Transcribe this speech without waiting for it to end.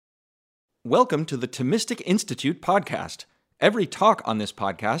Welcome to the Thomistic Institute podcast. Every talk on this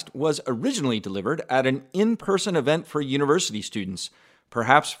podcast was originally delivered at an in-person event for university students,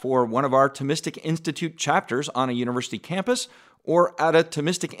 perhaps for one of our Thomistic Institute chapters on a university campus, or at a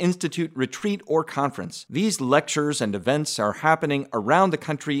Thomistic Institute retreat or conference. These lectures and events are happening around the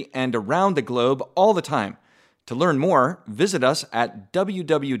country and around the globe all the time. To learn more, visit us at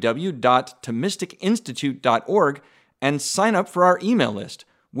www.thomisticinstitute.org and sign up for our email list.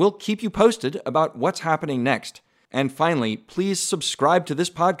 We'll keep you posted about what's happening next. And finally, please subscribe to this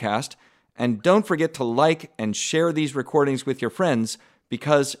podcast, and don't forget to like and share these recordings with your friends,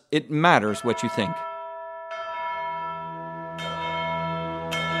 because it matters what you think.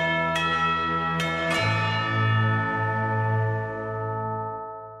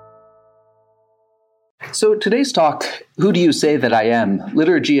 So today's talk, Who Do You Say That I Am?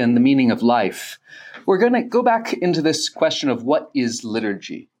 Liturgy and the Meaning of Life. We're going to go back into this question of what is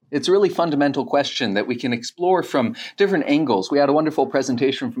liturgy. It's a really fundamental question that we can explore from different angles. We had a wonderful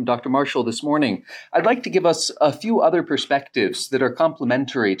presentation from Dr. Marshall this morning. I'd like to give us a few other perspectives that are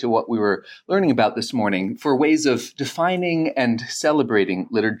complementary to what we were learning about this morning for ways of defining and celebrating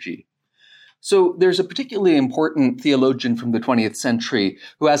liturgy. So there's a particularly important theologian from the 20th century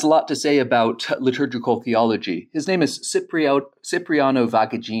who has a lot to say about liturgical theology. His name is Cipriano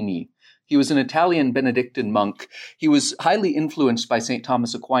Vagaggini. He was an Italian Benedictine monk. He was highly influenced by St.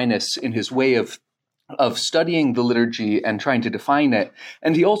 Thomas Aquinas in his way of studying the liturgy and trying to define it.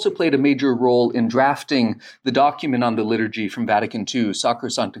 And he also played a major role in drafting the document on the liturgy from Vatican II,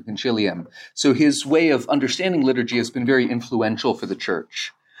 Sacrosanctum Concilium. So his way of understanding liturgy has been very influential for the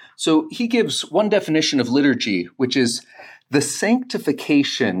Church. So he gives one definition of liturgy, which is the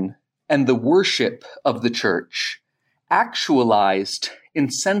sanctification and the worship of the Church, actualized in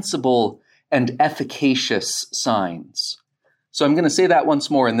sensible and efficacious signs. So I'm going to say that once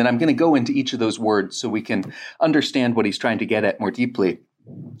more, and then I'm going to go into each of those words so we can understand what he's trying to get at more deeply.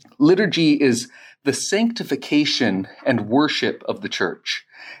 Liturgy is the sanctification and worship of the Church,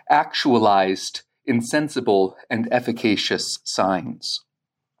 actualized in sensible and efficacious signs.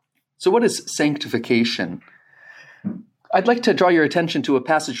 So what is sanctification? I'd like to draw your attention to a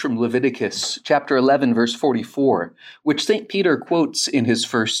passage from Leviticus, chapter 11, verse 44, which St. Peter quotes in his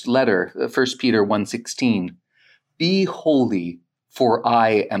first letter, 1 Peter 1:16. Be holy, for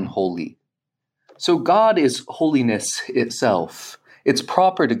I am holy. So God is holiness itself. It's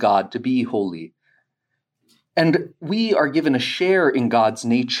proper to God to be holy. And we are given a share in God's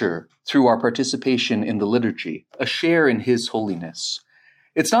nature through our participation in the liturgy, a share in his holiness.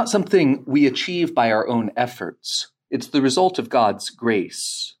 It's not something we achieve by our own efforts. It's the result of God's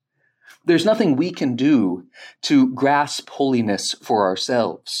grace. There's nothing we can do to grasp holiness for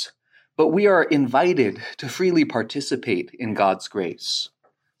ourselves, but we are invited to freely participate in God's grace.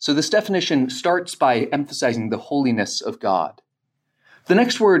 So this definition starts by emphasizing the holiness of God. The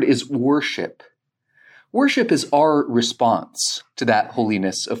next word is worship. Worship is our response to that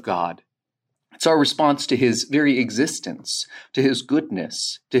holiness of God. It's our response to his very existence, to his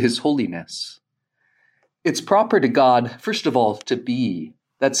goodness, to his holiness. It's proper to God, first of all, to be.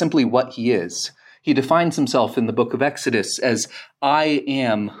 That's simply what he is. He defines himself in the book of Exodus as, I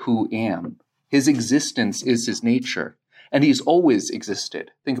am who am. His existence is his nature, and he's always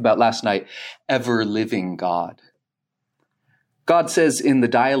existed. Think about last night, ever-living God. God says in the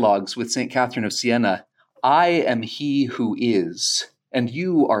dialogues with St. Catherine of Siena, I am he who is, and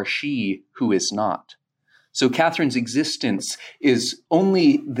you are she who is not. So Catherine's existence is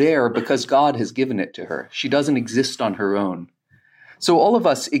only there because God has given it to her. She doesn't exist on her own. So all of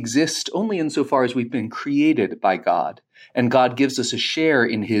us exist only insofar as we've been created by God, and God gives us a share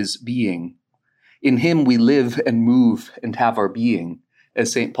in his being. In him we live and move and have our being,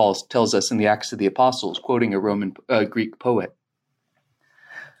 as St. Paul tells us in the Acts of the Apostles, quoting a Greek poet.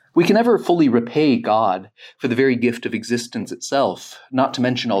 We can never fully repay God for the very gift of existence itself, not to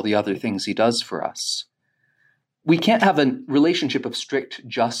mention all the other things he does for us. We can't have a relationship of strict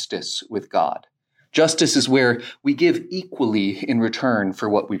justice with God. Justice is where we give equally in return for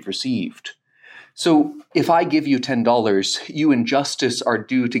what we've received. So if I give you $10, you in justice are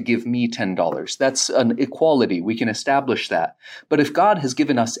due to give me $10. That's an equality. We can establish that. But if God has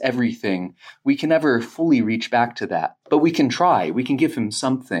given us everything, we can never fully reach back to that. But we can try. We can give him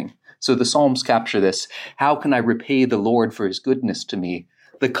something. So the Psalms capture this. How can I repay the Lord for his goodness to me?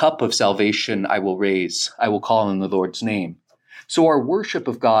 The cup of salvation I will raise. I will call on the Lord's name. So our worship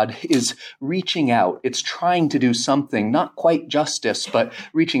of God is reaching out. It's trying to do something, not quite justice, but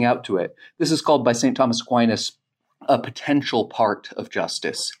reaching out to it. This is called by St. Thomas Aquinas a potential part of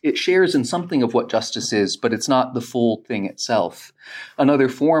justice. It shares in something of what justice is, but it's not the full thing itself. Another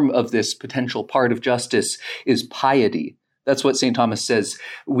form of this potential part of justice is piety. That's what St. Thomas says.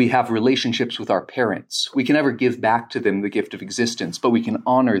 We have relationships with our parents. We can never give back to them the gift of existence, but we can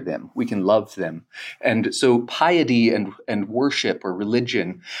honor them. We can love them. And so piety and worship or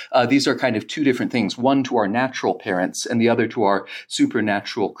religion, these are kind of two different things, one to our natural parents and the other to our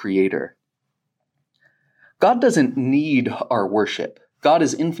supernatural creator. God doesn't need our worship. God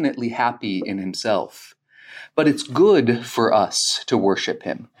is infinitely happy in himself. But it's good for us to worship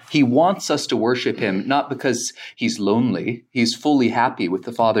him. He wants us to worship him, not because he's lonely. He's fully happy with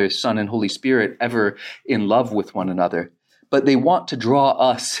the Father, Son, and Holy Spirit, ever in love with one another. But they want to draw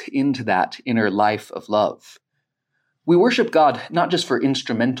us into that inner life of love. We worship God not just for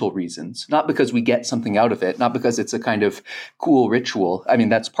instrumental reasons, not because we get something out of it, not because it's a kind of cool ritual. I mean,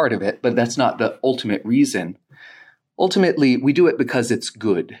 that's part of it, but that's not the ultimate reason. Ultimately, we do it because it's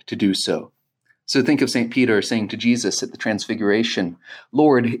good to do so. So think of St. Peter saying to Jesus at the Transfiguration,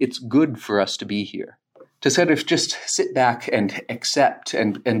 "Lord, it's good for us to be here." To sort of just sit back and accept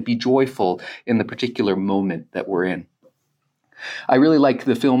and be joyful in the particular moment that we're in. I really like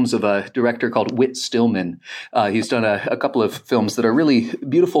the films of a director called Whit Stillman. He's done a couple of films that are really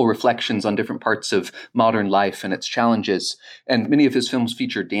beautiful reflections on different parts of modern life and its challenges. And many of his films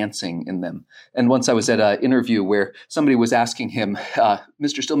feature dancing in them. And once I was at an interview where somebody was asking him,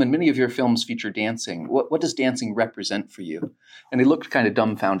 "Mr. Stillman, many of your films feature dancing. What does dancing represent for you?" And he looked kind of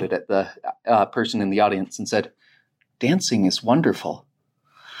dumbfounded at the person in the audience and said, "Dancing is wonderful."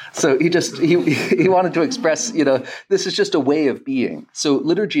 So he wanted to express, this is just a way of being. So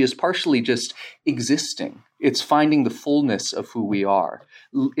liturgy is partially just existing. It's finding the fullness of who we are,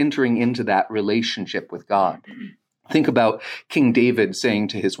 entering into that relationship with God. Think about King David saying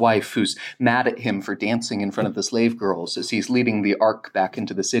to his wife, who's mad at him for dancing in front of the slave girls as he's leading the ark back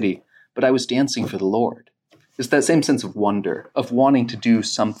into the city, "But I was dancing for the Lord." It's that same sense of wonder, of wanting to do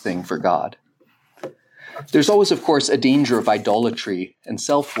something for God. There's always, of course, a danger of idolatry and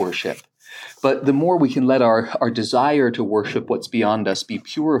self-worship. But the more we can let our desire to worship what's beyond us be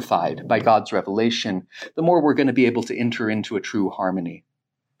purified by God's revelation, the more we're going to be able to enter into a true harmony.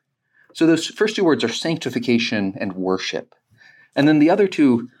 So those first two words are sanctification and worship. And then the other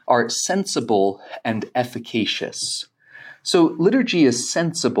two are sensible and efficacious. So liturgy is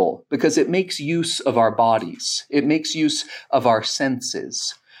sensible because it makes use of our bodies. It makes use of our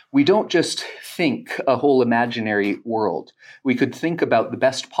senses. We don't just think a whole imaginary world. We could think about the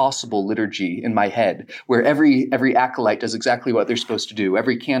best possible liturgy in my head, where every acolyte does exactly what they're supposed to do.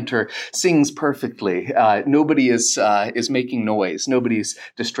 Every cantor sings perfectly. Nobody is making noise. Nobody's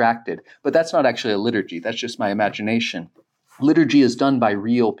distracted. But that's not actually a liturgy. That's just my imagination. Liturgy is done by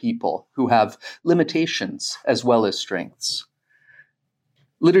real people who have limitations as well as strengths.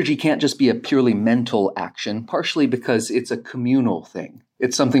 Liturgy can't just be a purely mental action, partially because it's a communal thing.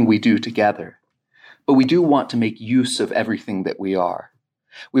 It's something we do together. But we do want to make use of everything that we are.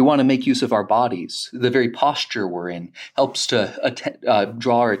 We want to make use of our bodies. The very posture we're in helps to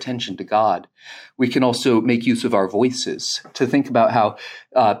draw our attention to God. We can also make use of our voices, to think about how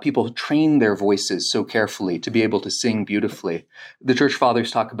people train their voices so carefully to be able to sing beautifully. The Church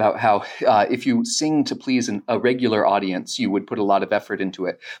Fathers talk about how if you sing to please a regular audience, you would put a lot of effort into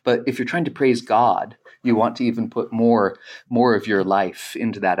it. But if you're trying to praise God, you want to even put more of your life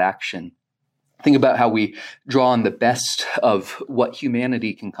into that action. Think about how we draw on the best of what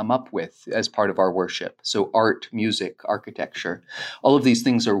humanity can come up with as part of our worship. So art, music, architecture, all of these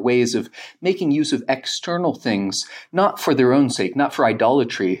things are ways of making use of external things, not for their own sake, not for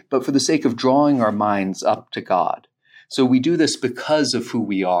idolatry, but for the sake of drawing our minds up to God. So we do this because of who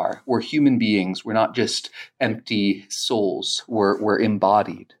we are. We're human beings. We're not just empty souls. We're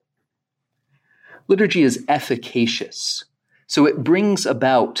embodied. Liturgy is efficacious. So it brings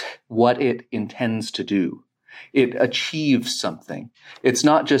about what it intends to do. It achieves something. It's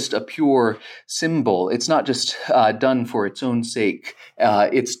not just a pure symbol. It's not just done for its own sake.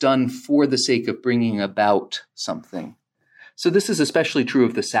 It's done for the sake of bringing about something. So this is especially true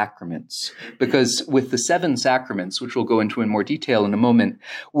of the sacraments, because with the 7 sacraments, which we'll go into in more detail in a moment,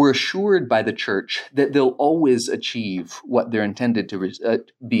 we're assured by the Church that they'll always achieve what they're intended to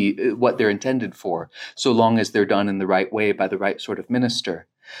be, what they're intended for, so long as they're done in the right way by the right sort of minister.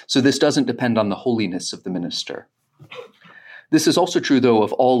 So this doesn't depend on the holiness of the minister. This is also true, though,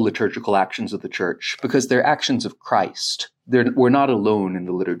 of all liturgical actions of the Church, because they're actions of Christ. We're not alone in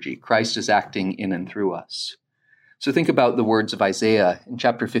the liturgy. Christ is acting in and through us. So think about the words of Isaiah in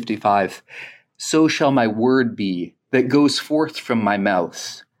chapter 55. "So shall my word be that goes forth from my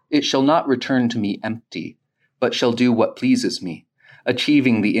mouth. It shall not return to me empty, but shall do what pleases me,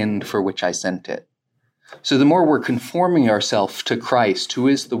 achieving the end for which I sent it. So the more we're conforming ourselves to Christ, who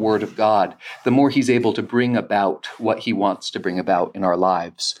is the Word of God, the more he's able to bring about what he wants to bring about in our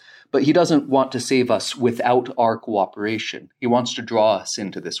lives. But he doesn't want to save us without our cooperation. He wants to draw us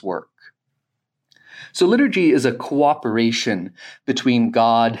into this work. So liturgy is a cooperation between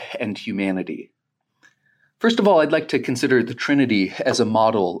God and humanity. First of all, I'd like to consider the Trinity as a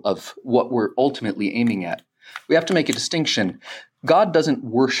model of what we're ultimately aiming at. We have to make a distinction. God doesn't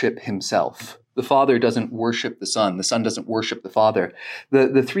worship himself. The Father doesn't worship the Son doesn't worship the Father.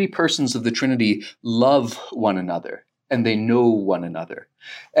 The three persons of the Trinity love one another, and they know one another.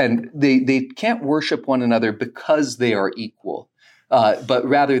 And they can't worship one another because they are equal, but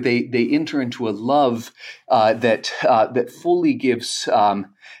rather they enter into a love that fully gives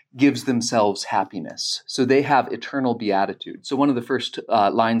themselves happiness. So they have eternal beatitude. So one of the first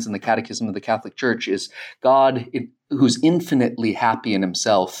lines in the Catechism of the Catholic Church is, God, who's infinitely happy in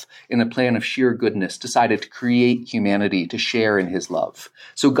himself, in a plan of sheer goodness, decided to create humanity to share in his love.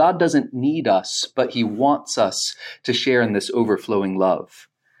 So God doesn't need us, but he wants us to share in this overflowing love.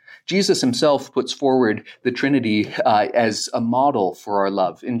 Jesus himself puts forward the Trinity as a model for our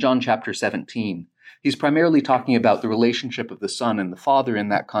love in John chapter 17. He's primarily talking about the relationship of the Son and the Father in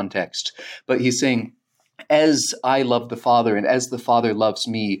that context, but he's saying, as I love the Father and as the Father loves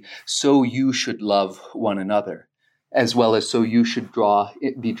me, so you should love one another, as well as so you should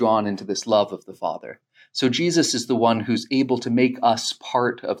be drawn into this love of the Father. So Jesus is the one who's able to make us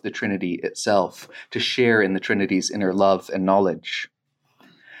part of the Trinity itself, to share in the Trinity's inner love and knowledge.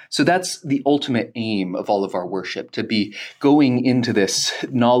 So that's the ultimate aim of all of our worship, to be going into this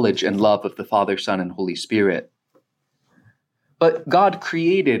knowledge and love of the Father, Son, and Holy Spirit. But God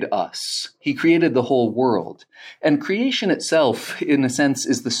created us. He created the whole world. And creation itself, in a sense,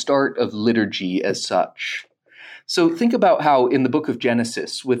 is the start of liturgy as such. So think about how in the book of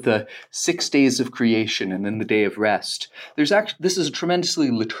Genesis, with the 6 days of creation and then the day of rest, this is a tremendously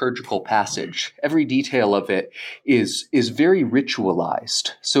liturgical passage. Every detail of it is very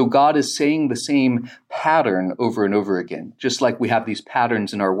ritualized. So God is saying the same pattern over and over again, just like we have these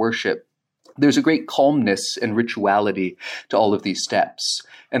patterns in our worship. There's a great calmness and rituality to all of these steps.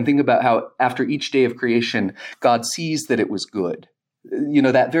 And think about how after each day of creation, God sees that it was good. You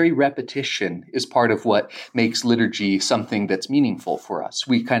know, that very repetition is part of what makes liturgy something that's meaningful for us.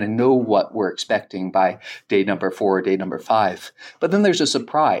 We kind of know what we're expecting by day number 4 or day number 5. But then there's a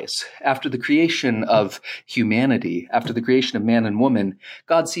surprise. After the creation of humanity, after the creation of man and woman,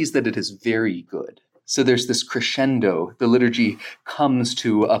 God sees that it is very good. So there's this crescendo. The liturgy comes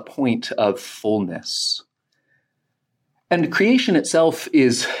to a point of fullness. And creation itself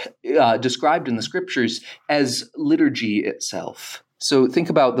is described in the scriptures as liturgy itself. So think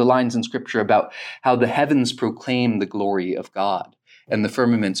about the lines in scripture about how the heavens proclaim the glory of God and the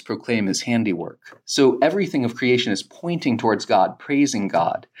firmaments proclaim his handiwork. So everything of creation is pointing towards God, praising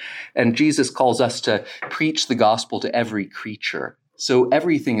God. And Jesus calls us to preach the gospel to every creature. So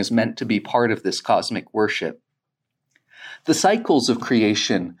everything is meant to be part of this cosmic worship. The cycles of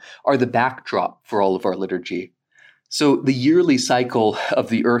creation are the backdrop for all of our liturgy. So the yearly cycle of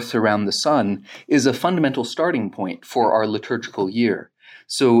the earth around the sun is a fundamental starting point for our liturgical year.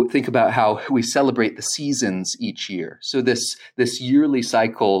 So think about how we celebrate the seasons each year. So this yearly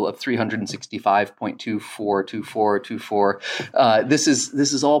cycle of 365.242424, this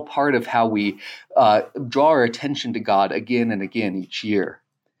is all part of how we draw our attention to God again and again each year.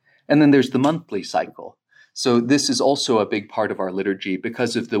 And then there's the monthly cycle. So this is also a big part of our liturgy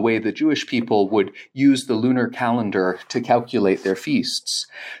because of the way the Jewish people would use the lunar calendar to calculate their feasts.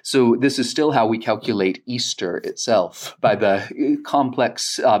 So this is still how we calculate Easter itself, by the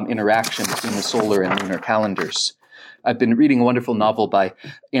complex interaction between the solar and lunar calendars. I've been reading a wonderful novel by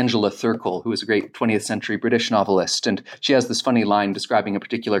Angela Thirkell, who is a great 20th century British novelist, and she has this funny line describing a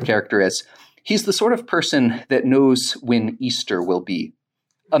particular character as, "He's the sort of person that knows when Easter will be.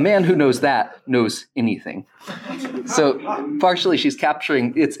 A man who knows that knows anything." So partially she's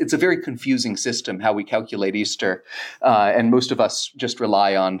capturing, it's a very confusing system how we calculate Easter. And most of us just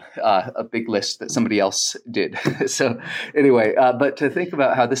rely on a big list that somebody else did. So anyway, but to think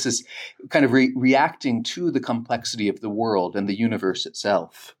about how this is kind of reacting to the complexity of the world and the universe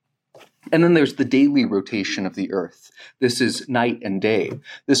itself. And then there's the daily rotation of the earth. This is night and day.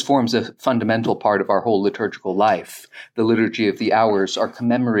 This forms a fundamental part of our whole liturgical life. The liturgy of the hours are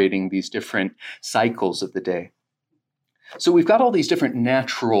commemorating these different cycles of the day. So we've got all these different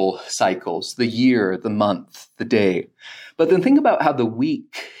natural cycles, the year, the month, the day. But then think about how the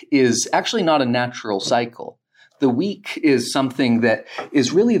week is actually not a natural cycle. The week is something that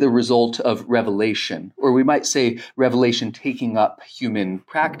is really the result of revelation, or we might say revelation taking up human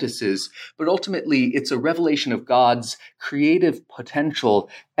practices, but ultimately it's a revelation of God's creative potential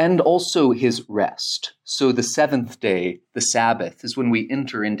and also his rest. So the seventh day, the Sabbath, is when we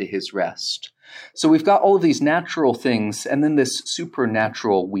enter into his rest. So we've got all of these natural things and then this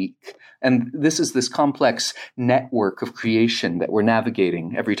supernatural week. And this is this complex network of creation that we're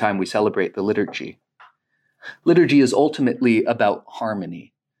navigating every time we celebrate the liturgy. Liturgy is ultimately about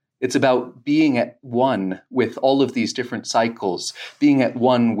harmony. It's about being at one with all of these different cycles, being at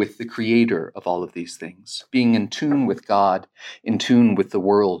one with the creator of all of these things, being in tune with God, in tune with the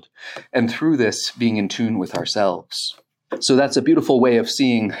world, and through this, being in tune with ourselves. So that's a beautiful way of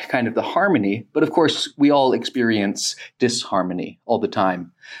seeing kind of the harmony, but of course, we all experience disharmony all the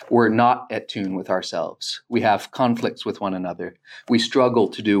time. We're not at tune with ourselves. We have conflicts with one another. We struggle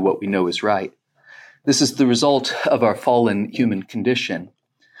to do what we know is right. This is the result of our fallen human condition.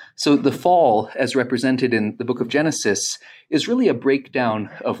 So the fall, as represented in the book of Genesis, is really a breakdown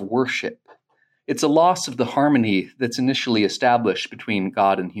of worship. It's a loss of the harmony that's initially established between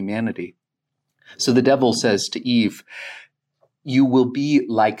God and humanity. So the devil says to Eve, "You will be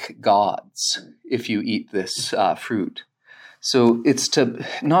like gods if you eat this fruit." So it's to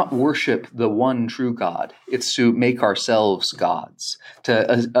not worship the one true God. It's to make ourselves gods,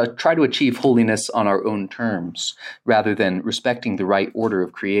 to try to achieve holiness on our own terms, rather than respecting the right order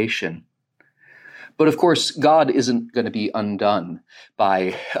of creation. But of course, God isn't going to be undone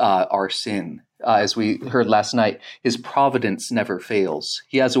by our sin. As we heard last night, his providence never fails.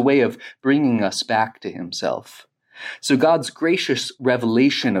 He has a way of bringing us back to himself. So God's gracious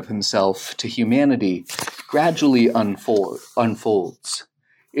revelation of himself to humanity gradually unfolds.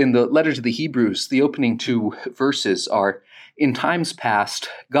 In the letter to the Hebrews, the opening two verses are, "In times past,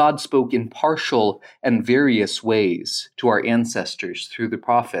 God spoke in partial and various ways to our ancestors through the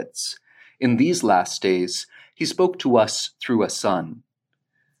prophets. In these last days, he spoke to us through a Son."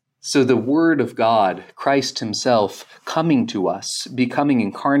 So the Word of God, Christ himself, coming to us, becoming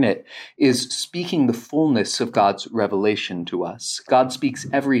incarnate, is speaking the fullness of God's revelation to us. God speaks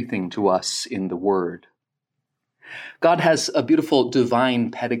everything to us in the Word. God has a beautiful divine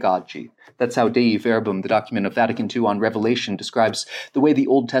pedagogy. That's how Dei Verbum, the document of Vatican II on Revelation, describes the way the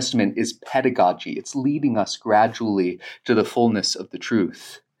Old Testament is pedagogy. It's leading us gradually to the fullness of the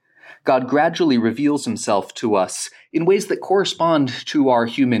truth. God gradually reveals himself to us in ways that correspond to our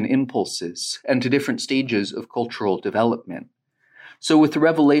human impulses and to different stages of cultural development. So with the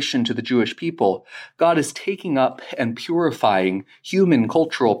revelation to the Jewish people, God is taking up and purifying human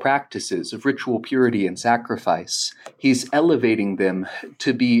cultural practices of ritual purity and sacrifice. He's elevating them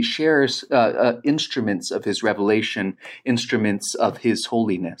to be instruments of his revelation, instruments of his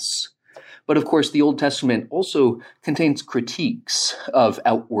holiness. But of course, the Old Testament also contains critiques of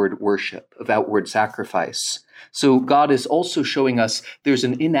outward worship, of outward sacrifice. So God is also showing us there's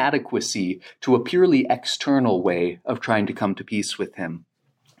an inadequacy to a purely external way of trying to come to peace with him.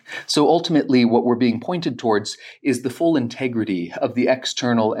 So ultimately, what we're being pointed towards is the full integrity of the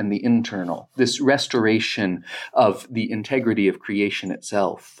external and the internal, this restoration of the integrity of creation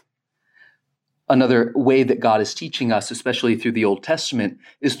itself. Another way that God is teaching us, especially through the Old Testament,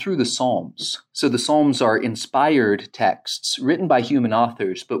 is through the Psalms. So the Psalms are inspired texts written by human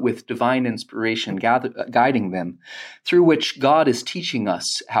authors, but with divine inspiration guiding them, through which God is teaching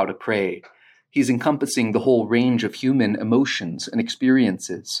us how to pray. He's encompassing the whole range of human emotions and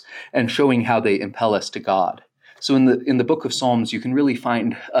experiences and showing how they impel us to God. So in the book of Psalms, you can really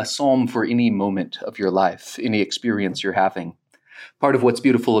find a psalm for any moment of your life, any experience you're having. Part of what's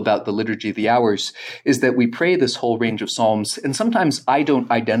beautiful about the Liturgy of the Hours is that we pray this whole range of psalms, and sometimes I don't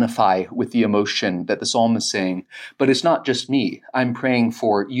identify with the emotion that the psalm is saying, but it's not just me. I'm praying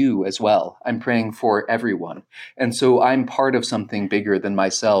for you as well. I'm praying for everyone. And so I'm part of something bigger than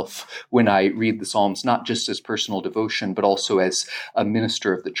myself when I read the psalms, not just as personal devotion, but also as a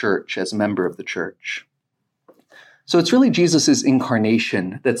minister of the church, as a member of the church. So it's really Jesus'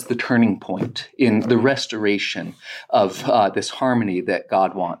 incarnation that's the turning point in the restoration of this harmony that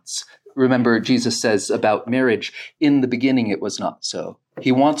God wants. Remember, Jesus says about marriage, in the beginning it was not so.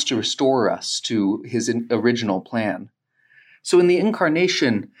 He wants to restore us to his original plan. So in the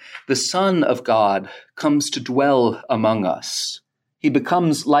incarnation, the Son of God comes to dwell among us. He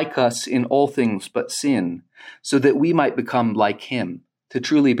becomes like us in all things but sin, so that we might become like him, to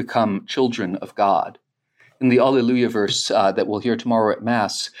truly become children of God. In the Alleluia verse that we'll hear tomorrow at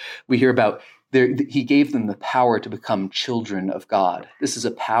Mass, we hear about he gave them the power to become children of God. This is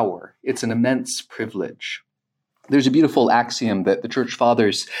a power. It's an immense privilege. There's a beautiful axiom that the Church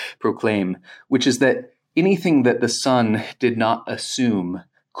Fathers proclaim, which is that Anything that the Son did not assume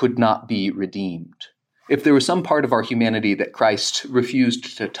could not be redeemed. If there was some part of our humanity that Christ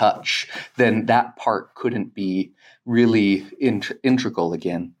refused to touch, then that part couldn't be really integral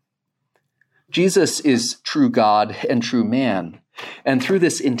again. Jesus is true God and true man. And through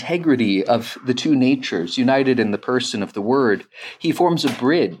this integrity of the two natures united in the person of the Word, he forms a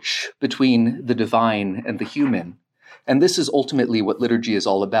bridge between the divine and the human. And this is ultimately what liturgy is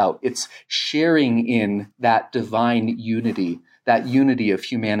all about. It's sharing in that divine unity, that unity of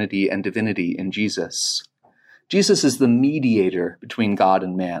humanity and divinity in Jesus. Jesus is the mediator between God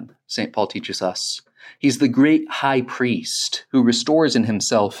and man, St. Paul teaches us. He's the great high priest who restores in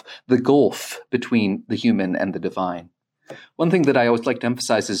himself the gulf between the human and the divine. One thing that I always like to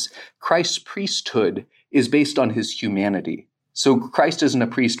emphasize is Christ's priesthood is based on his humanity. So Christ isn't a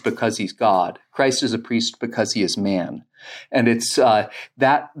priest because he's God. Christ is a priest because he is man. And it's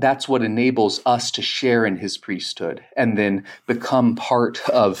that's what enables us to share in his priesthood and then become part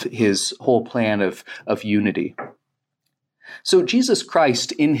of his whole plan of unity. So Jesus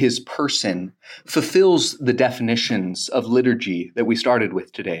Christ in his person fulfills the definitions of liturgy that we started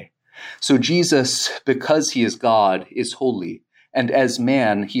with today. So Jesus, because he is God, is holy. And as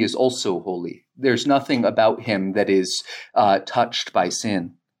man, he is also holy. There's nothing about him that is touched by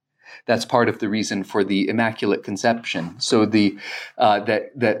sin. That's part of the reason for the Immaculate Conception. So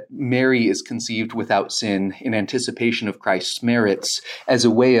that Mary is conceived without sin in anticipation of Christ's merits as a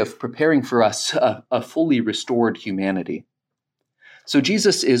way of preparing for us a fully restored humanity. So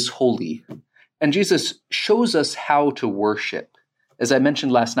Jesus is holy, and Jesus shows us how to worship. As I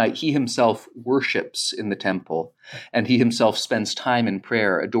mentioned last night, he himself worships in the temple, and he himself spends time in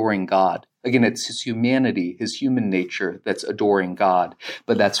prayer adoring God. Again, it's his humanity, his human nature that's adoring God,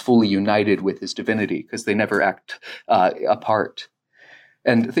 but that's fully united with his divinity because they never act apart.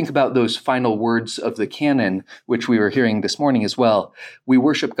 And think about those final words of the canon, which we were hearing this morning as well. We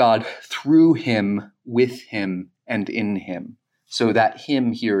worship God through him, with him, and in him. So that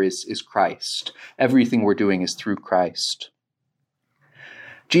him here is Christ. Everything we're doing is through Christ.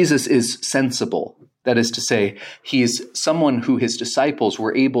 Jesus is sensible. That is to say, he is someone who his disciples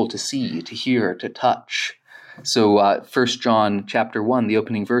were able to see, to hear, to touch. So 1 John chapter 1, the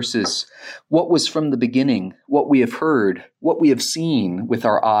opening verses, what was from the beginning, what we have heard, what we have seen with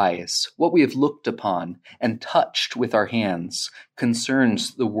our eyes, what we have looked upon and touched with our hands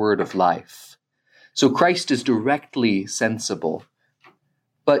concerns the word of life. So Christ is directly sensible.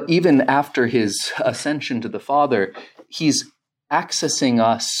 But even after his ascension to the Father, he's accessing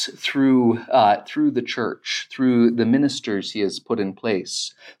us through the church, through the ministers he has put in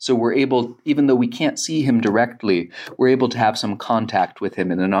place. So we're able, even though we can't see him directly, we're able to have some contact with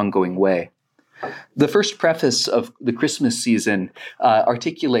him in an ongoing way. The first preface of the Christmas season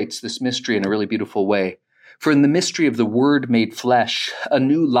articulates this mystery in a really beautiful way. For in the mystery of the Word made flesh, a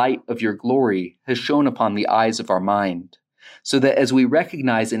new light of your glory has shone upon the eyes of our mind, so that as we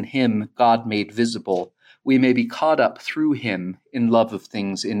recognize in him God made visible, we may be caught up through him in love of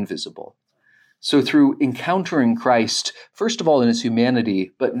things invisible. So through encountering Christ, first of all in his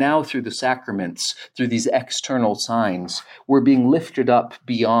humanity, but now through the sacraments, through these external signs, we're being lifted up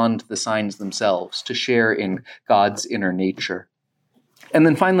beyond the signs themselves to share in God's inner nature. And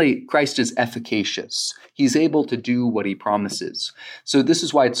then finally, Christ is efficacious. He's able to do what he promises. So this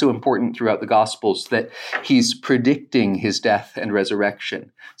is why it's so important throughout the Gospels that he's predicting his death and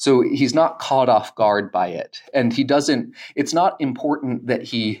resurrection. So he's not caught off guard by it. And it's not important that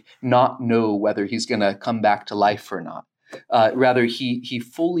he not know whether he's going to come back to life or not. Rather, he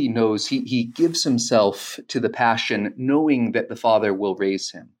fully knows, he gives himself to the passion, knowing that the Father will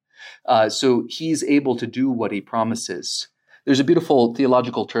raise him. So he's able to do what he promises. There's a beautiful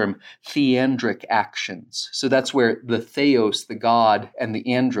theological term, theandric actions. So that's where the theos, the God, and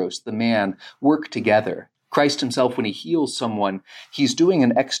the andros, the man, work together. Christ himself, when he heals someone, he's doing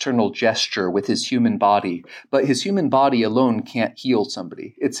an external gesture with his human body, but his human body alone can't heal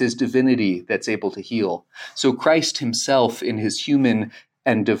somebody. It's his divinity that's able to heal. So Christ himself, in his human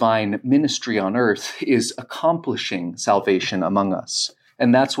and divine ministry on earth, is accomplishing salvation among us.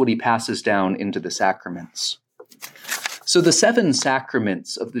 And that's what he passes down into the sacraments. So the 7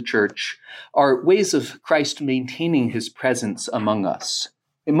 sacraments of the Church are ways of Christ maintaining his presence among us.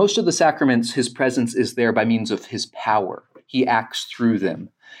 In most of the sacraments, his presence is there by means of his power. He acts through them.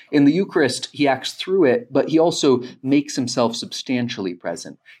 In the Eucharist, he acts through it, but he also makes himself substantially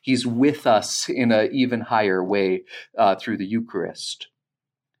present. He's with us in an even higher way through the Eucharist.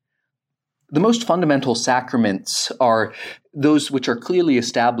 The most fundamental sacraments are those which are clearly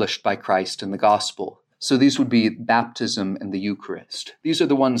established by Christ in the Gospel. So these would be baptism and the Eucharist. These are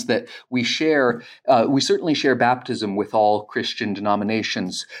the ones that we share. We certainly share baptism with all Christian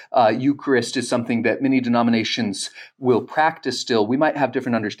denominations. Eucharist is something that many denominations will practice still. We might have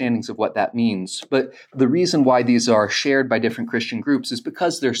different understandings of what that means, but the reason why these are shared by different Christian groups is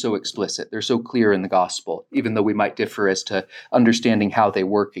because they're so explicit. They're so clear in the gospel, even though we might differ as to understanding how they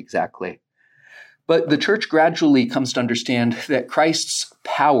work exactly. But the church gradually comes to understand that Christ's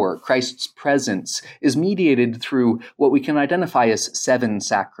power, Christ's presence, is mediated through what we can identify as 7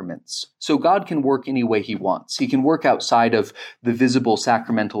 sacraments. So God can work any way he wants. He can work outside of the visible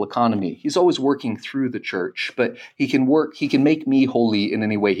sacramental economy. He's always working through the church, but he can make me holy in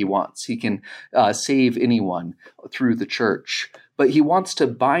any way he wants. He can save anyone through the church. But he wants to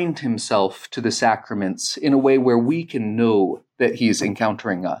bind himself to the sacraments in a way where we can know that he's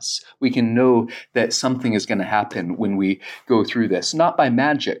encountering us. We can know that something is going to happen when we go through this, not by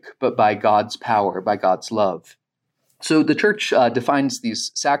magic, but by God's power, by God's love. So the church defines these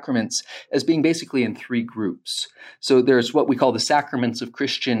sacraments as being basically in 3 groups. So there's what we call the sacraments of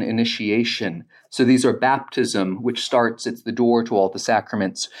Christian initiation. So these are baptism, which it's the door to all the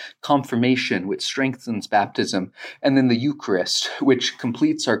sacraments, confirmation, which strengthens baptism, and then the Eucharist, which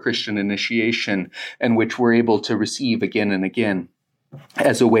completes our Christian initiation and which we're able to receive again and again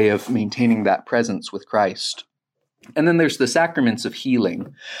as a way of maintaining that presence with Christ. And then there's the sacraments of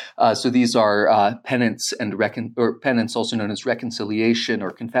healing. So these are penance and penance, also known as reconciliation or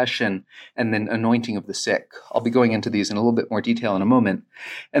confession, and then anointing of the sick. I'll be going into these in a little bit more detail in a moment.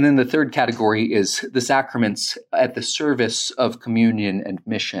 And then the third category is the sacraments at the service of communion and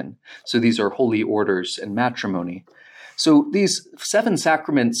mission. So these are holy orders and matrimony. So these 7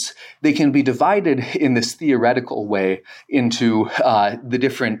 sacraments, they can be divided in this theoretical way into the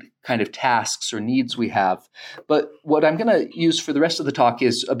different kind of tasks or needs we have. But what I'm going to use for the rest of the talk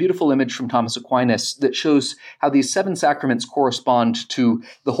is a beautiful image from Thomas Aquinas that shows how these 7 sacraments correspond to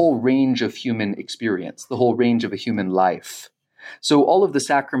the whole range of human experience, the whole range of a human life. So all of the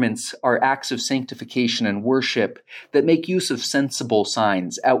sacraments are acts of sanctification and worship that make use of sensible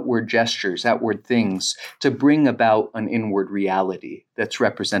signs, outward gestures, outward things to bring about an inward reality that's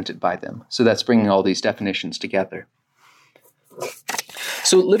represented by them. So that's bringing all these definitions together.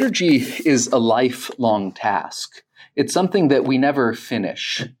 So liturgy is a lifelong task. It's something that we never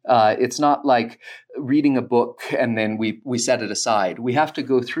finish. It's not like reading a book and then we set it aside. We have to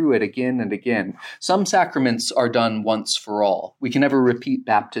go through it again and again. Some sacraments are done once for all. We can never repeat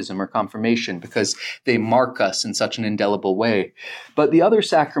baptism or confirmation because they mark us in such an indelible way. But the other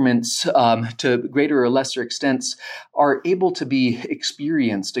sacraments, to greater or lesser extents, are able to be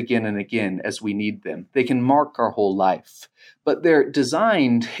experienced again and again as we need them. They can mark our whole life. But they're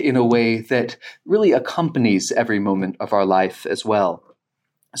designed in a way that really accompanies every moment of our life as well.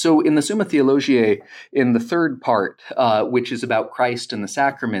 So in the Summa Theologiae, in the third part, which is about Christ and the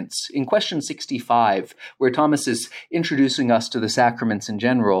sacraments, in question 65, where Thomas is introducing us to the sacraments in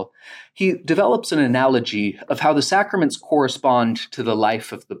general, he develops an analogy of how the sacraments correspond to the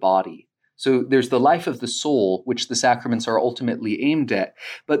life of the body. So there's the life of the soul, which the sacraments are ultimately aimed at,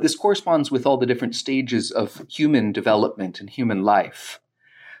 but this corresponds with all the different stages of human development and human life.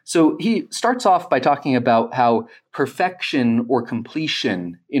 So he starts off by talking about how perfection or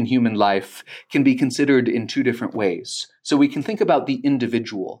completion in human life can be considered in 2 different ways. So we can think about the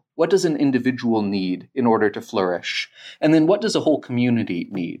individual. What does an individual need in order to flourish? And then what does a whole community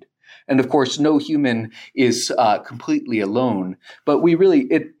need? And of course, no human is completely alone, but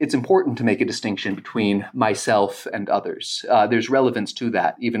it's important to make a distinction between myself and others. There's relevance to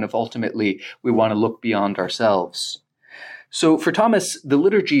that, even if ultimately we want to look beyond ourselves. So for Thomas, the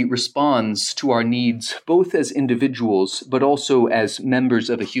liturgy responds to our needs both as individuals, but also as members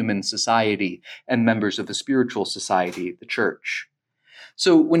of a human society and members of a spiritual society, the church.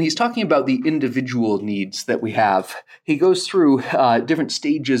 So when he's talking about the individual needs that we have, he goes through different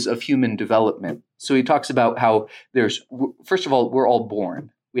stages of human development. So he talks about how first of all, we're all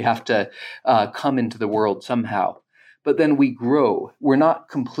born. We have to come into the world somehow. But then we grow. We're not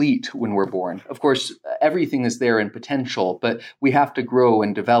complete when we're born. Of course, everything is there in potential, but we have to grow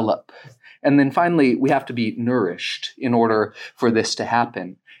and develop. And then finally, we have to be nourished in order for this to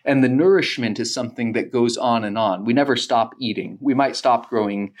happen. And the nourishment is something that goes on and on. We never stop eating. We might stop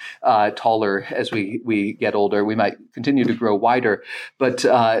growing taller as we get older. We might continue to grow wider, but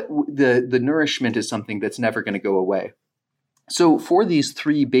the nourishment is something that's never going to go away. So for these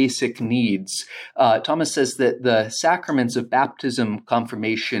three basic needs, Thomas says that the sacraments of baptism,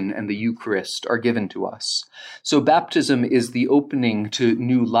 confirmation, and the Eucharist are given to us. So baptism is the opening to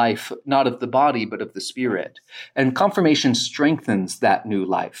new life, not of the body, but of the spirit. And confirmation strengthens that new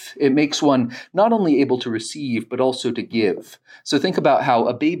life. It makes one not only able to receive, but also to give. So think about how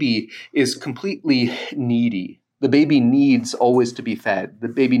a baby is completely needy. The baby needs always to be fed. The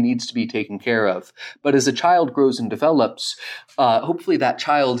baby needs to be taken care of. But as a child grows and develops, hopefully that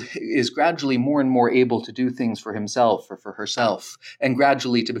child is gradually more and more able to do things for himself or for herself, and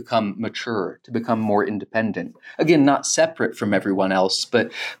gradually to become mature, to become more independent. Again, not separate from everyone else,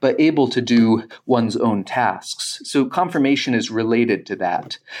 but able to do one's own tasks. So confirmation is related to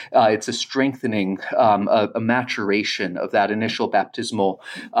that. It's a strengthening, a maturation of that initial baptismal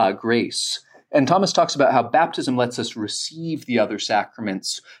grace. And Thomas talks about how baptism lets us receive the other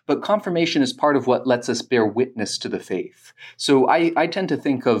sacraments, but confirmation is part of what lets us bear witness to the faith. So I tend to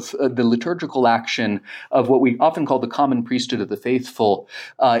think of the liturgical action of what we often call the common priesthood of the faithful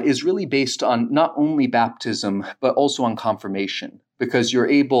is really based on not only baptism, but also on confirmation, because you're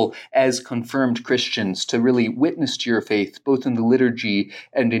able, as confirmed Christians, to really witness to your faith, both in the liturgy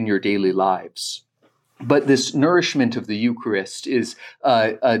and in your daily lives. But this nourishment of the Eucharist is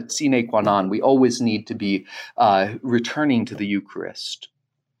a sine qua non. We always need to be returning to the Eucharist.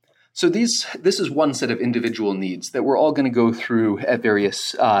 So this is one set of individual needs that we're all going to go through at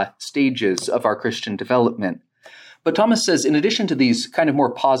various stages of our Christian development. But Thomas says, in addition to these kind of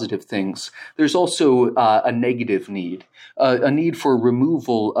more positive things, there's also a negative need, a need for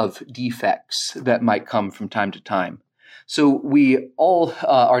removal of defects that might come from time to time. So we all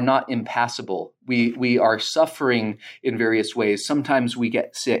are not impassible. We are suffering in various ways. Sometimes we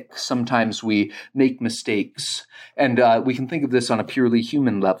get sick. Sometimes we make mistakes. And we can think of this on a purely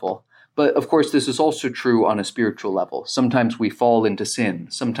human level. But of course, this is also true on a spiritual level. Sometimes we fall into sin.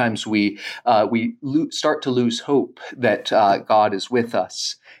 Sometimes we start to lose hope that God is with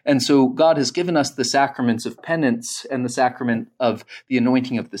us. And so God has given us the sacraments of penance and the sacrament of the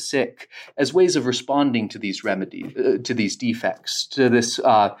anointing of the sick as ways of responding to these remedies, to these defects, to this,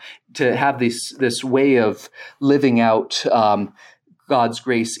 to have this way of living out God's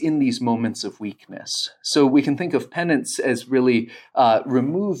grace in these moments of weakness. So we can think of penance as really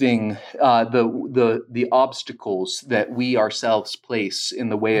removing the obstacles that we ourselves place in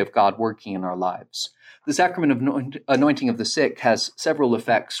the way of God working in our lives. The sacrament of anointing of the sick has several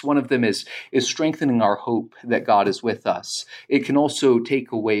effects. One of them is strengthening our hope that God is with us. It can also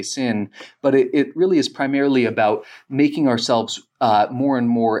take away sin, but it really is primarily about making ourselves more and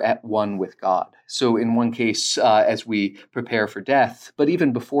more at one with God. So in one case, as we prepare for death, but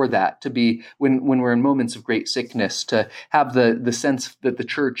even before that, to be, when we're in moments of great sickness, to have the sense that the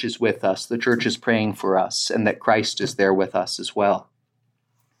church is with us, the church is praying for us, and that Christ is there with us as well.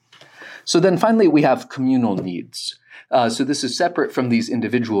 So then finally, we have communal needs. So this is separate from these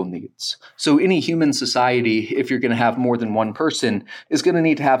individual needs. So any human society, if you're going to have more than one person, is going to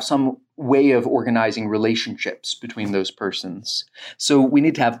need to have some way of organizing relationships between those persons. So we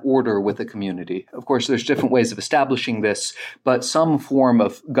need to have order with a community. Of course, there's different ways of establishing this, but some form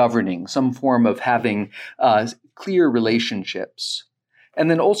of governing, some form of having clear relationships. And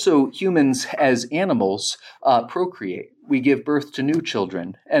then also humans as animals procreate. We give birth to new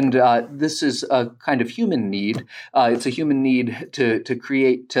children. And this is a kind of human need. It's a human need to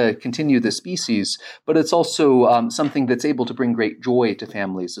create, to continue the species, but it's also something that's able to bring great joy to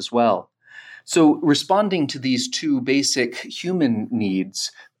families as well. So responding to these two basic human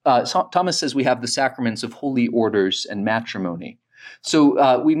needs, Thomas says we have the sacraments of holy orders and matrimony.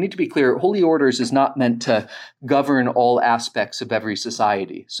 So we need to be clear, holy orders is not meant to govern all aspects of every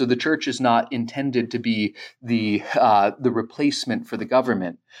society. So the church is not intended to be the replacement for the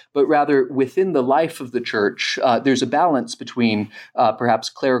government, but rather within the life of the church, there's a balance between perhaps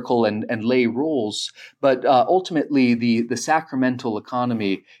clerical and lay roles, but ultimately the sacramental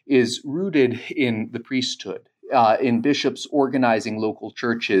economy is rooted in the priesthood. In bishops organizing local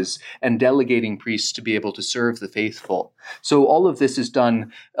churches and delegating priests to be able to serve the faithful. So all of this is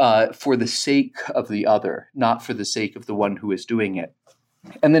done for the sake of the other, not for the sake of the one who is doing it.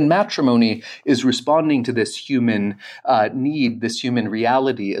 And then matrimony is responding to this human need, this human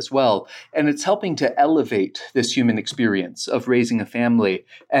reality as well. And it's helping to elevate this human experience of raising a family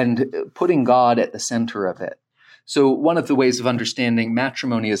and putting God at the center of it. So one of the ways of understanding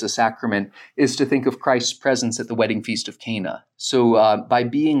matrimony as a sacrament is to think of Christ's presence at the wedding feast of Cana. So by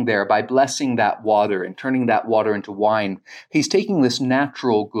being there, by blessing that water and turning that water into wine, he's taking this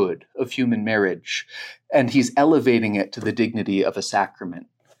natural good of human marriage and he's elevating it to the dignity of a sacrament.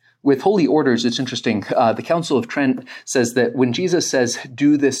 With holy orders, it's interesting. The Council of Trent says that when Jesus says,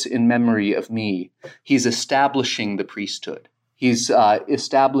 "Do this in memory of me," he's establishing the priesthood. He's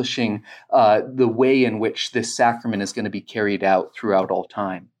establishing the way in which this sacrament is going to be carried out throughout all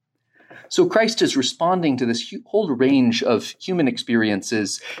time. So Christ is responding to this whole range of human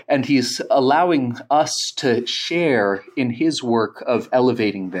experiences, and he's allowing us to share in his work of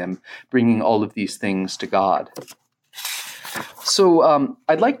elevating them, bringing all of these things to God. So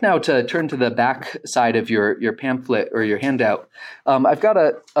I'd like now to turn to the back side of your pamphlet or your handout. I've got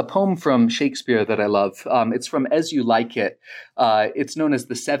a poem from Shakespeare that I love. It's from As You Like It. It's known as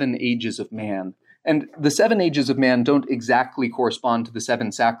The 7 Ages of Man. And the 7 ages of man don't exactly correspond to the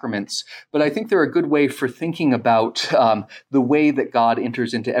 7 sacraments, but I think they're a good way for thinking about the way that God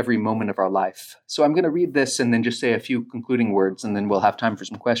enters into every moment of our life. So I'm going to read this and then just say a few concluding words, and then we'll have time for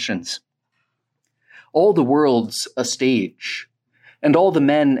some questions. All the world's a stage, and all the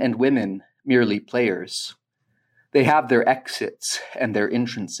men and women merely players. They have their exits and their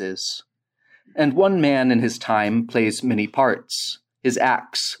entrances. And one man in his time plays many parts, his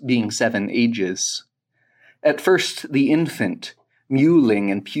acts being 7 ages. At first the infant,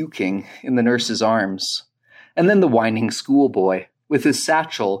 mewling and puking in the nurse's arms, and then the whining schoolboy, with his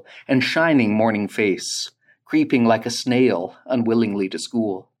satchel and shining morning face, creeping like a snail unwillingly to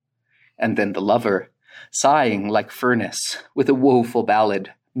school. And then the lover, sighing like furnace, with a woeful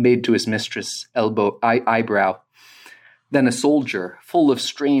ballad made to his mistress' eyebrow. Then a soldier, full of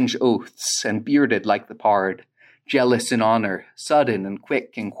strange oaths and bearded like the pard, jealous in honor, sudden and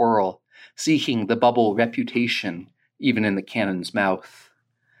quick in quarrel, seeking the bubble reputation even in the cannon's mouth.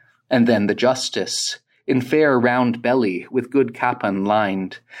 And then the justice, in fair round belly with good capon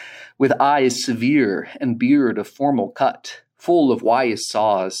lined, with eyes severe and beard of formal cut, full of wise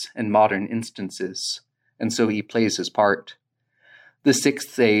saws and modern instances, and so he plays his part. The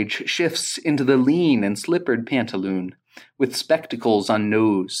 6th age shifts into the lean and slippered pantaloon, with spectacles on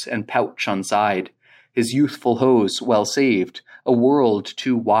nose and pouch on side, his youthful hose well saved, a world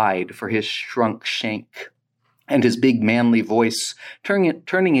too wide for his shrunk shank, and his big manly voice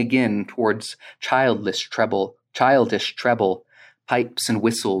turning again towards childish treble, pipes and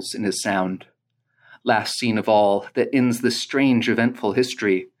whistles in his sound. Last scene of all that ends this strange eventful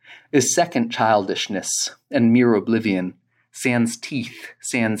history is second childishness and mere oblivion, sans teeth,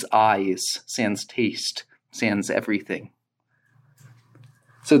 sans eyes, sans taste, sans everything.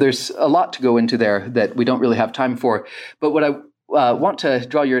 So there's a lot to go into there that we don't really have time for, but what I want to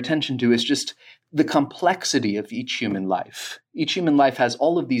draw your attention to is just the complexity of each human life. Each human life has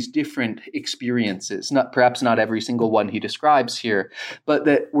all of these different experiences, perhaps not every single one he describes here, but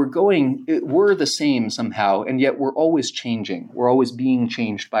that we're the same somehow, and yet we're always changing. We're always being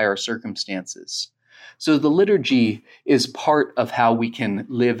changed by our circumstances. So the liturgy is part of how we can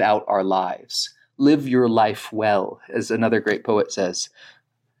live out our lives. Live your life well, as another great poet says.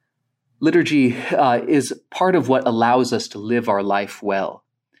 Liturgy is part of what allows us to live our life well.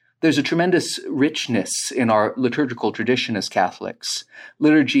 There's a tremendous richness in our liturgical tradition as Catholics.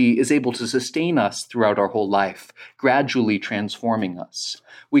 Liturgy is able to sustain us throughout our whole life, gradually transforming us.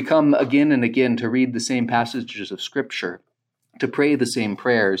 We come again and again to read the same passages of Scripture, to pray the same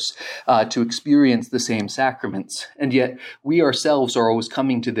prayers, to experience the same sacraments, and yet we ourselves are always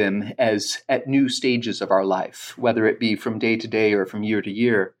coming to them as at new stages of our life, whether it be from day to day or from year to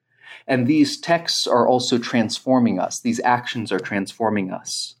year. And these texts are also transforming us. These actions are transforming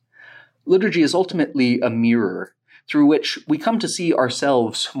us. Liturgy is ultimately a mirror through which we come to see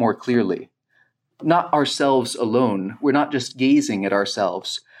ourselves more clearly. Not ourselves alone. We're not just gazing at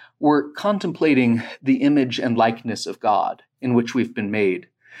ourselves. We're contemplating the image and likeness of God in which we've been made.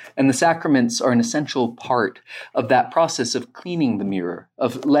 And the sacraments are an essential part of that process of cleaning the mirror,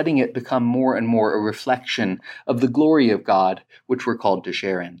 of letting it become more and more a reflection of the glory of God, which we're called to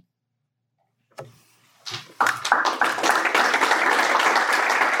share in.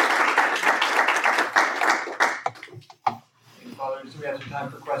 Fathers, do we have some time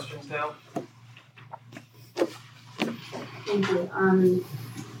for questions now? Thank you.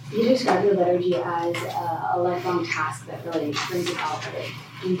 You describe the liturgy as a lifelong task that really brings about what it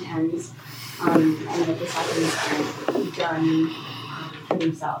intends, and that the sacraments are done for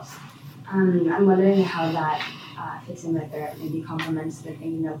themselves. I'm wondering how that fits in with, or maybe complements the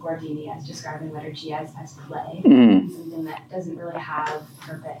thinking of Guardini as describing liturgy as play, something that doesn't really have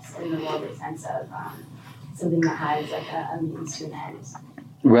purpose in the worldly sense of something that has like a means to an end.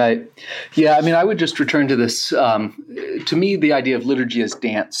 Right. Yeah, I mean, I would just return to this. To me, the idea of liturgy as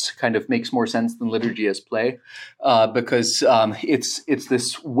dance kind of makes more sense than liturgy as play, because it's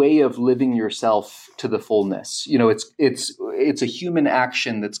this way of living yourself to the fullness. You know, it's a human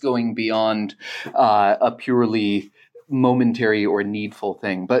action that's going beyond a purely momentary or needful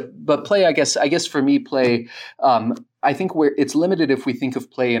thing. But play, I guess for me, play, I think where it's limited if we think of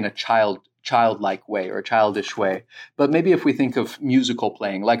play in a childlike way or a childish way. But maybe if we think of musical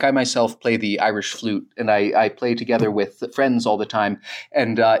playing, like I myself play the Irish flute, and I play together with friends all the time.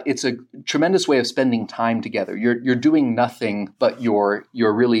 And it's a tremendous way of spending time together. You're doing nothing, but you're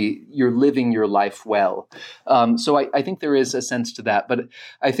living your life well. So I think there is a sense to that. But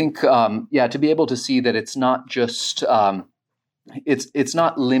I think, to be able to see that it's not just it's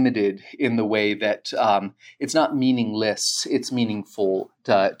not limited in the way that it's not meaningless. It's meaningful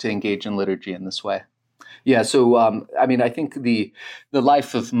to engage in liturgy in this way. Yeah, so I mean, I think the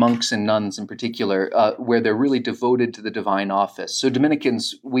life of monks and nuns in particular, where they're really devoted to the divine office. So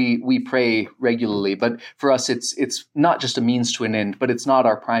Dominicans, we pray regularly, but for us, it's not just a means to an end, but it's not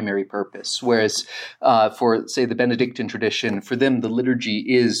our primary purpose. Whereas for, say, the Benedictine tradition, for them, the liturgy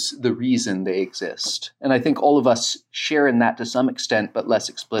is the reason they exist. And I think all of us share in that to some extent, but less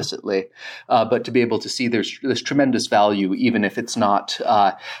explicitly. But to be able to see there's tremendous value, even if it's not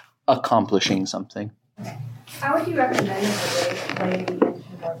accomplishing something. How would you recommend that they enter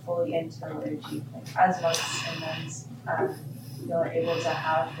more fully into the liturgy, like as monks and nuns, are able to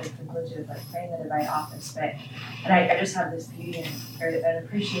have the privilege of praying the divine office? And I just have this beauty or an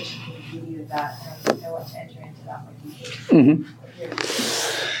appreciation for the beauty of that, and I want to enter into that more deeply.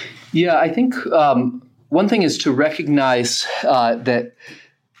 Mm-hmm. Yeah, I think one thing is to recognize that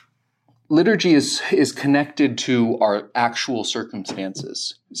liturgy is connected to our actual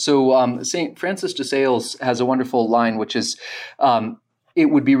circumstances. So St. Francis de Sales has a wonderful line, which is, it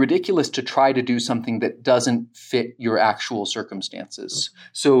would be ridiculous to try to do something that doesn't fit your actual circumstances.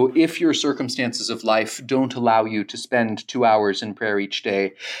 So if your circumstances of life don't allow you to spend 2 hours in prayer each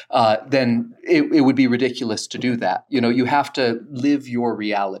day, then it would be ridiculous to do that. You know, you have to live your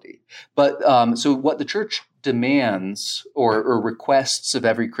reality. But so what the Church demands or requests of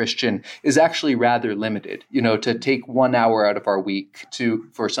every Christian is actually rather limited, you know, to take 1 hour out of our week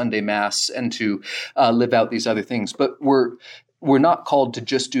for Sunday Mass and to live out these other things. But we're not called to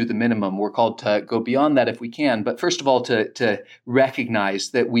just do the minimum. We're called to go beyond that if we can. But first of all, to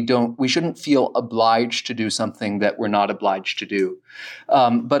recognize that we shouldn't feel obliged to do something that we're not obliged to do.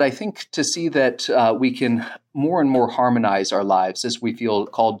 But I think to see that we can more and more harmonize our lives as we feel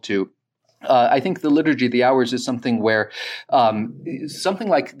called to. I think the liturgy, the hours, is something where something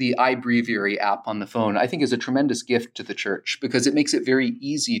like the iBreviary app on the phone, I think, is a tremendous gift to the Church because it makes it very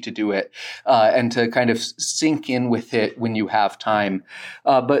easy to do it and to kind of sink in with it when you have time.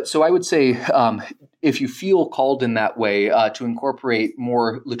 But so I would say if you feel called in that way to incorporate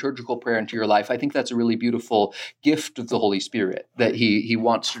more liturgical prayer into your life, I think that's a really beautiful gift of the Holy Spirit that he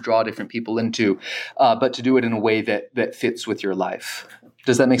wants to draw different people into, but to do it in a way that fits with your life.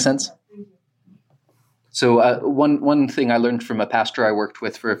 Does that make sense? So one thing I learned from a pastor I worked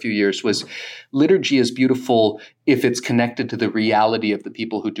with for a few years was liturgy is beautiful if it's connected to the reality of the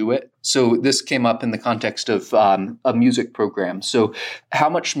people who do it. So this came up in the context of a music program. So how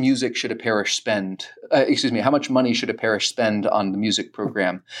much music should a parish spend? How much money should a parish spend on the music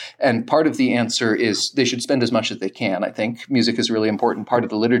program? And part of the answer is they should spend as much as they can, I think. Music is a really important part of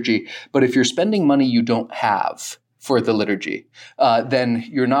the liturgy. But if you're spending money you don't have for the liturgy, then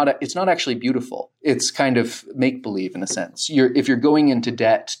it's not actually beautiful. It's kind of make-believe in a sense. If you're going into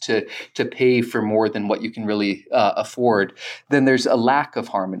debt to pay for more than what you can really afford, then there's a lack of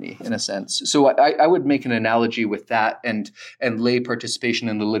harmony in a sense. So I would make an analogy with that and lay participation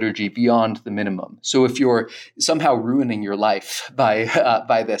in the liturgy beyond the minimum. So if you're somehow ruining your life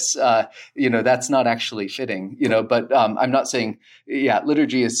by this, that's not actually fitting. But I'm not saying,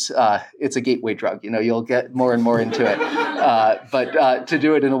 liturgy is it's a gateway drug. You'll get more and more into it, but to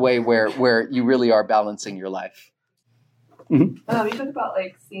do it in a way where you really are balancing your life. Mm-hmm. You talk about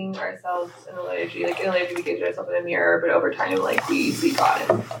seeing ourselves in the liturgy. In the liturgy we gaze ourselves in a mirror, but over time we see God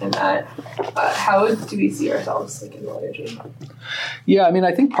in that. How do we see ourselves in the liturgy? Yeah, I mean,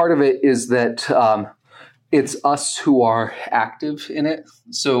 I think part of it is that it's us who are active in it.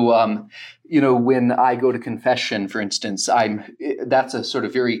 So, when I go to confession, for instance, that's a sort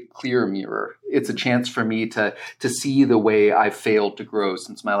of very clear mirror. It's a chance for me to see the way I've failed to grow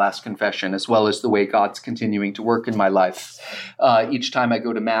since my last confession, as well as the way God's continuing to work in my life. Each time I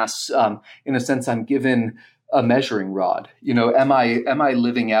go to Mass, in a sense, I'm given a measuring rod. Am I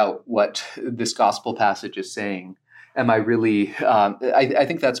living out what this gospel passage is saying? am I really? I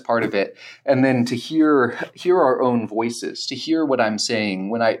think that's part of it. And then to hear our own voices, to hear what I'm saying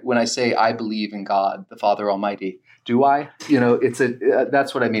when I say I believe in God, the Father Almighty. Do I?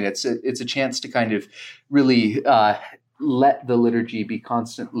 That's what I mean. It's a chance to kind of really let the liturgy be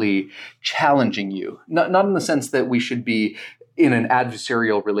constantly challenging you. Not in the sense that we should be in an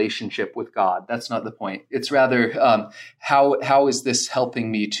adversarial relationship with God. That's not the point. It's rather how is this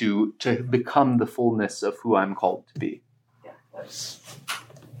helping me to become the fullness of who I'm called to be? Yeah, that's...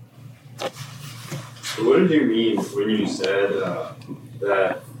 So what did you mean when you said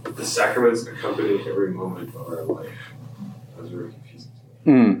that the sacraments accompany every moment of our life? That was very confusing.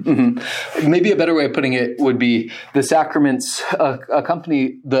 Mm-hmm. Maybe a better way of putting it would be the sacraments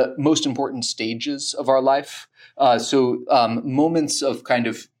accompany the most important stages of our life. So moments of kind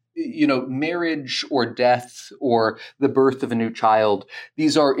of, marriage or death or the birth of a new child,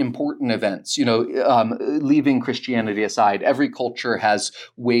 these are important events. Leaving Christianity aside, every culture has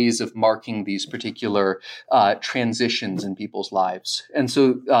ways of marking these particular transitions in people's lives. And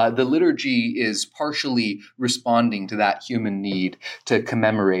so the liturgy is partially responding to that human need to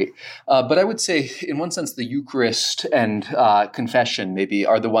commemorate. But I would say, in one sense, the Eucharist and confession maybe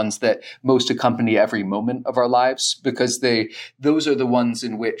are the ones that most accompany every moment of our lives, because those are the ones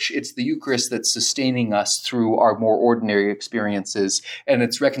in which it's the Eucharist that's sustaining us through our more ordinary experiences, and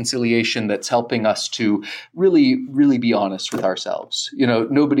it's reconciliation that's helping us to really, really be honest with ourselves.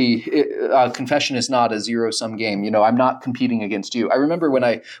 Confession is not a zero-sum game. I'm not competing against you. I remember when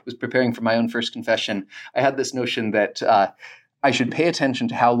I was preparing for my own first confession, I had this notion that I should pay attention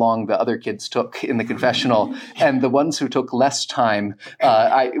to how long the other kids took in the confessional, and the ones who took less time,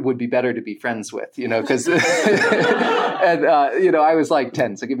 I would be better to be friends with, because, and, I was like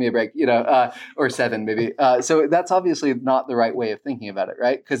 10, so give me a break, or 7 maybe. So that's obviously not the right way of thinking about it,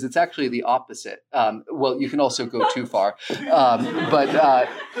 right? Because it's actually the opposite. Well, you can also go too far. But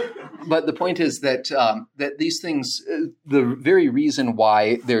the point is that these things, the very reason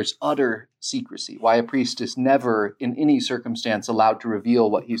why there's utter secrecy, why a priest is never in any circumstance allowed to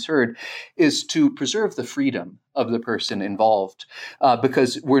reveal what he's heard, is to preserve the freedom of the person involved,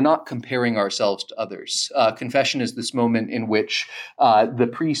 because we're not comparing ourselves to others. Confession is this moment in which the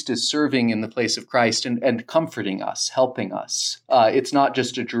priest is serving in the place of Christ and comforting us, helping us. It's not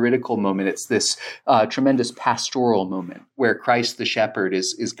just a juridical moment. It's this tremendous pastoral moment where Christ the shepherd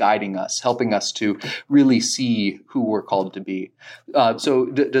is guiding us, helping us to really see who we're called to be. So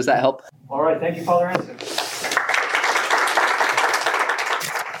does that help? All right. Thank you, Father Anson.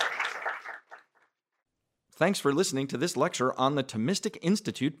 Thanks for listening to this lecture on the Thomistic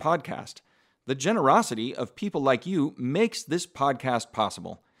Institute podcast. The generosity of people like you makes this podcast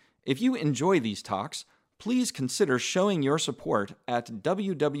possible. If you enjoy these talks, please consider showing your support at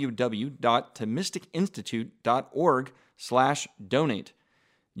www.thomisticinstitute.org/donate.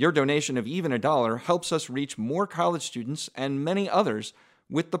 Your donation of even $1 helps us reach more college students and many others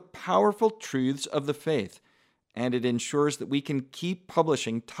with the powerful truths of the faith, and it ensures that we can keep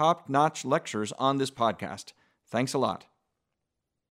publishing top-notch lectures on this podcast. Thanks a lot.